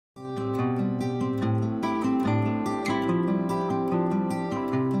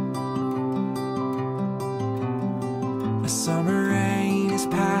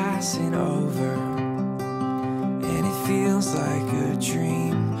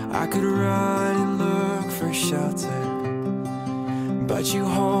I could run and look for shelter, but you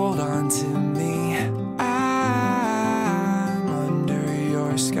hold on to me. I'm under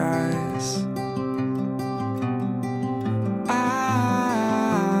your skies.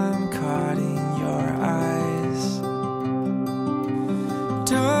 I'm caught in your eyes.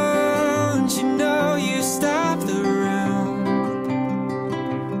 Don't you know you stop the room,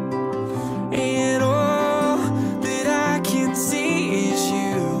 and all that I can see is you.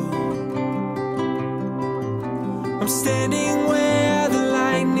 I'm standing where the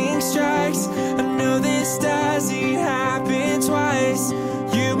lightning strikes. I know this doesn't happen twice.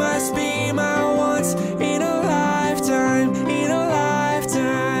 You must be my once in a lifetime, in a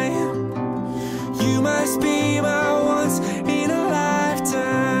lifetime. You must be my once in a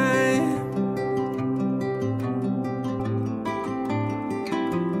lifetime.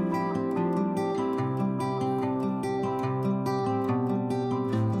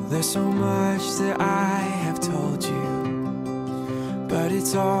 There's so much that I have told you, but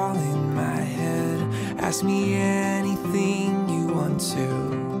it's all in my head. Ask me anything you want to,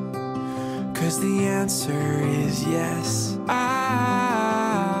 'cause the answer is yes.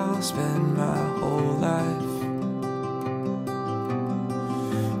 I'll spend my whole life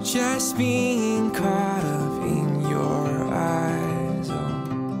just being caught up in your eyes. Oh,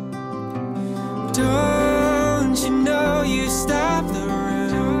 don't you know you stop the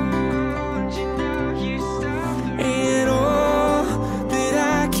room, and all that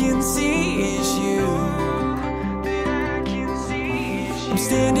I can see is you. I'm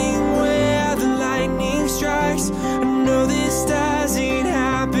standing where the lightning strikes. I know this doesn't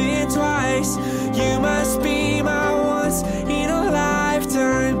happen twice. You must be my once in a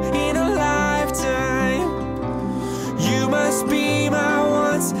lifetime, in a lifetime. You must be my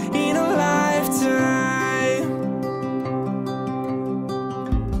once in a lifetime.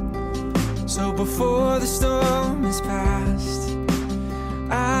 So before the storm is past,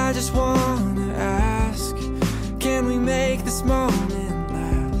 I just wanna ask, can we make this moment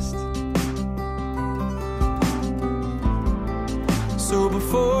last? So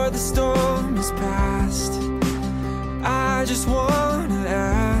before the storm is past, I just wanna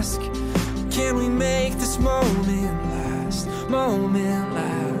ask, can we make this moment last? Moment last.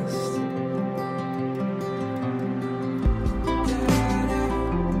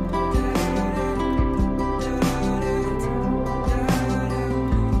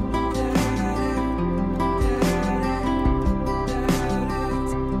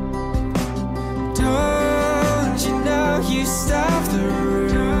 You stop the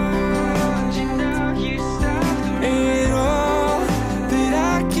room, and all that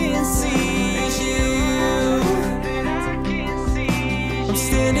I can see is you. I'm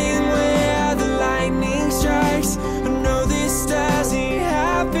standing